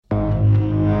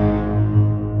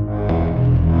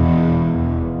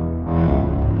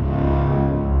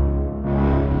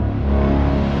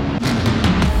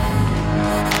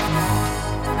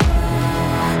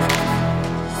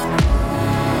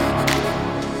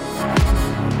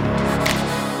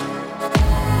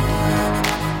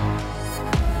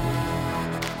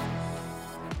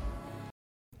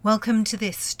Welcome to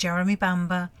this Jeremy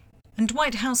Bamber and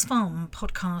White House Farm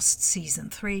podcast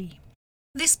Season 3.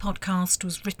 This podcast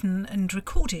was written and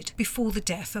recorded before the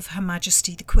death of Her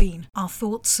Majesty the Queen. Our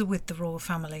thoughts are with the royal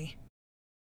family.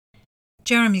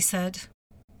 Jeremy said,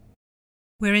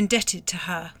 "We're indebted to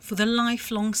her for the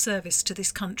lifelong service to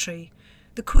this country.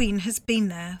 The Queen has been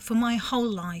there for my whole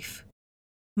life.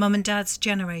 Mum and Dad's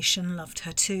generation loved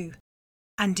her too,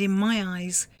 and in my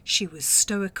eyes she was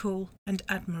stoical and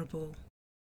admirable.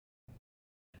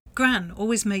 Gran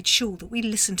always made sure that we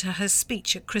listened to her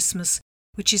speech at Christmas,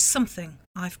 which is something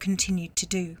I've continued to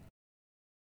do.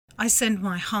 I send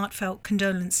my heartfelt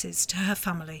condolences to her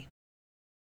family."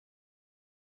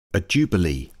 A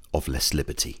Jubilee of Less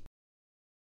Liberty.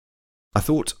 I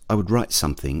thought I would write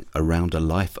something around a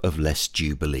life of less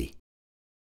Jubilee.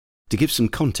 To give some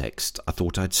context, I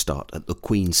thought I'd start at the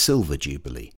Queen's Silver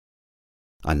Jubilee.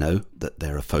 I know that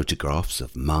there are photographs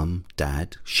of Mum,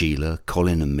 Dad, Sheila,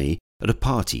 Colin and me at a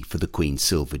party for the Queen's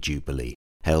Silver Jubilee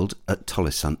held at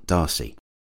Tollishunt, Darcy.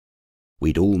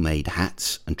 We'd all made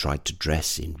hats and tried to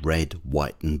dress in red,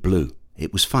 white and blue.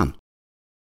 It was fun.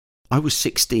 I was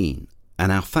 16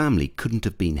 and our family couldn't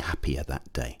have been happier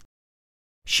that day.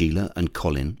 Sheila and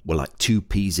Colin were like two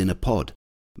peas in a pod.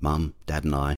 Mum, Dad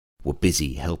and I were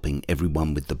busy helping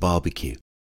everyone with the barbecue.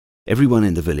 Everyone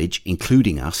in the village,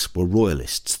 including us, were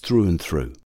royalists through and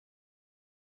through.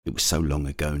 It was so long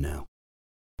ago now.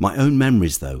 My own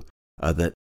memories, though, are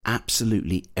that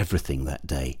absolutely everything that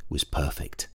day was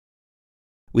perfect.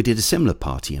 We did a similar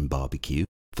party and barbecue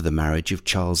for the marriage of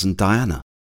Charles and Diana.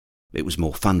 It was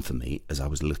more fun for me as I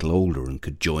was a little older and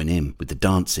could join in with the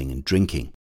dancing and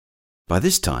drinking. By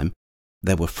this time,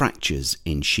 there were fractures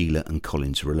in Sheila and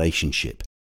Colin's relationship,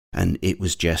 and it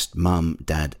was just Mum,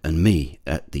 Dad and me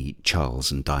at the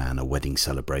Charles and Diana wedding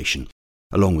celebration,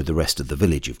 along with the rest of the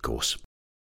village, of course.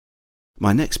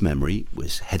 My next memory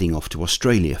was heading off to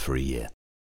Australia for a year.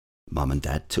 Mum and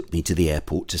Dad took me to the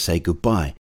airport to say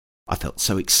goodbye. I felt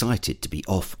so excited to be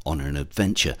off on an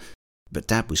adventure, but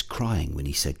Dad was crying when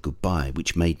he said goodbye,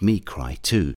 which made me cry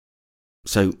too.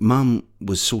 So Mum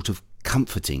was sort of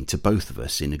comforting to both of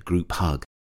us in a group hug,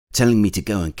 telling me to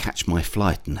go and catch my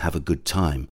flight and have a good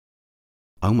time.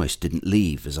 I almost didn't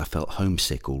leave as I felt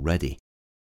homesick already.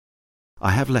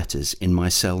 I have letters in my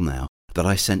cell now that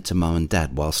I sent to Mum and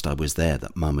Dad whilst I was there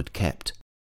that Mum had kept.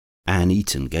 Anne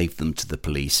Eaton gave them to the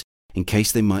police in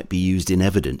case they might be used in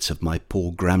evidence of my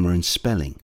poor grammar and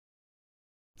spelling.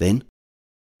 Then,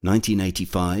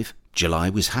 1985, July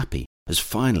was happy, as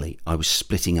finally I was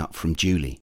splitting up from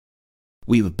Julie.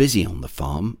 We were busy on the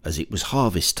farm as it was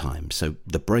harvest time, so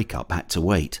the breakup had to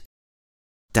wait.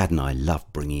 Dad and I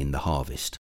loved bringing in the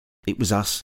harvest. It was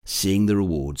us seeing the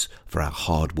rewards for our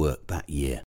hard work that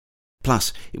year.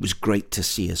 Plus, it was great to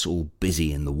see us all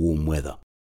busy in the warm weather.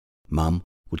 Mum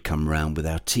would come round with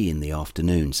our tea in the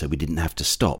afternoon so we didn't have to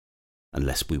stop,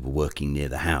 unless we were working near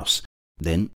the house.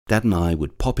 Then Dad and I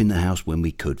would pop in the house when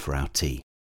we could for our tea.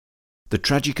 The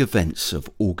tragic events of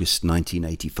August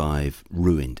 1985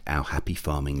 ruined our happy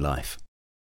farming life.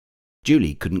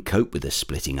 Julie couldn't cope with us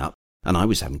splitting up, and I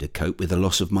was having to cope with the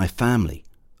loss of my family,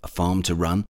 a farm to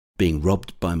run, being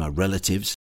robbed by my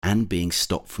relatives, and being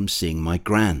stopped from seeing my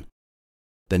gran.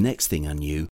 The next thing I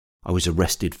knew, I was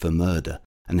arrested for murder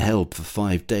and held for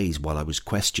 5 days while I was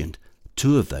questioned,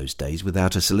 2 of those days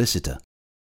without a solicitor.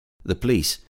 The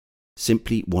police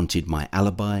simply wanted my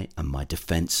alibi and my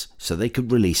defence so they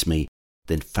could release me,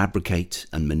 then fabricate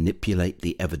and manipulate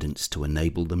the evidence to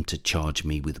enable them to charge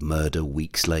me with murder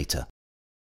weeks later.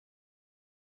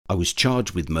 I was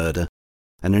charged with murder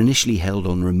and initially held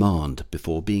on remand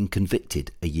before being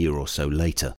convicted a year or so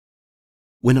later.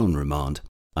 When on remand,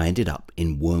 I ended up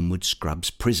in Wormwood Scrubs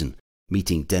prison,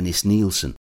 meeting Dennis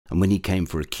Nielsen, and when he came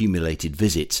for accumulated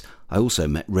visits, I also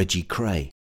met Reggie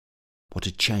Cray. What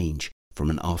a change from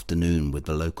an afternoon with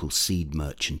the local seed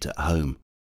merchant at home.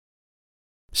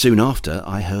 Soon after,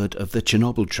 I heard of the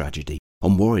Chernobyl tragedy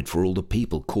and worried for all the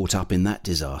people caught up in that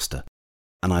disaster,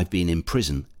 and I've been in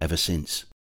prison ever since.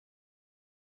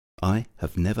 I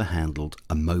have never handled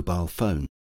a mobile phone.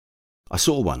 I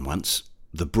saw one once,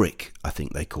 the Brick, I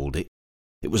think they called it.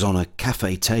 It was on a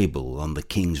cafe table on the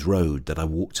King's Road that I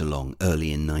walked along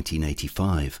early in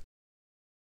 1985.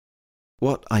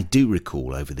 What I do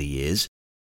recall over the years,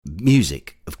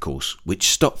 music, of course, which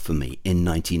stopped for me in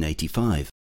 1985.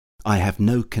 I have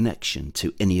no connection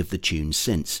to any of the tunes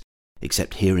since,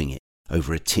 except hearing it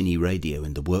over a tinny radio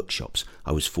in the workshops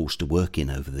I was forced to work in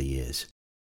over the years.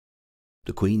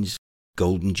 The Queen's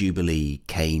Golden Jubilee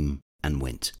came and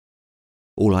went.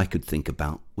 All I could think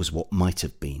about was what might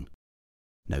have been.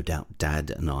 No doubt Dad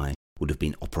and I would have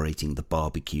been operating the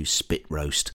barbecue spit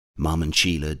roast Mum and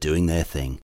Sheila doing their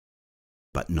thing.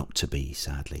 But not to be,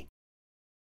 sadly.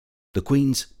 The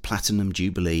Queen's Platinum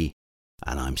Jubilee,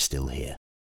 and I'm still here.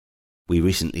 We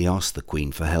recently asked the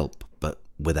Queen for help, but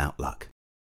without luck.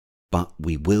 But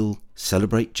we will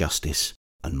celebrate justice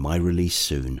and my release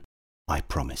soon, I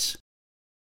promise.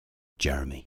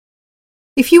 Jeremy.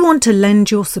 If you want to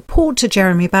lend your support to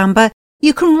Jeremy Bamber,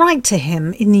 you can write to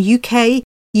him in the UK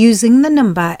using the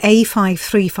number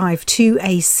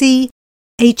A5352AC,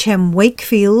 HM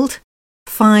Wakefield,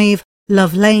 5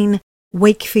 Love Lane,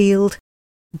 Wakefield,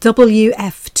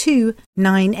 WF2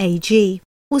 9AG,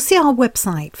 or see our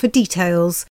website for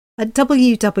details at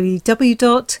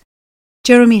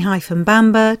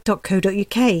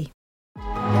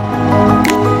www.jeremy-bamber.co.uk.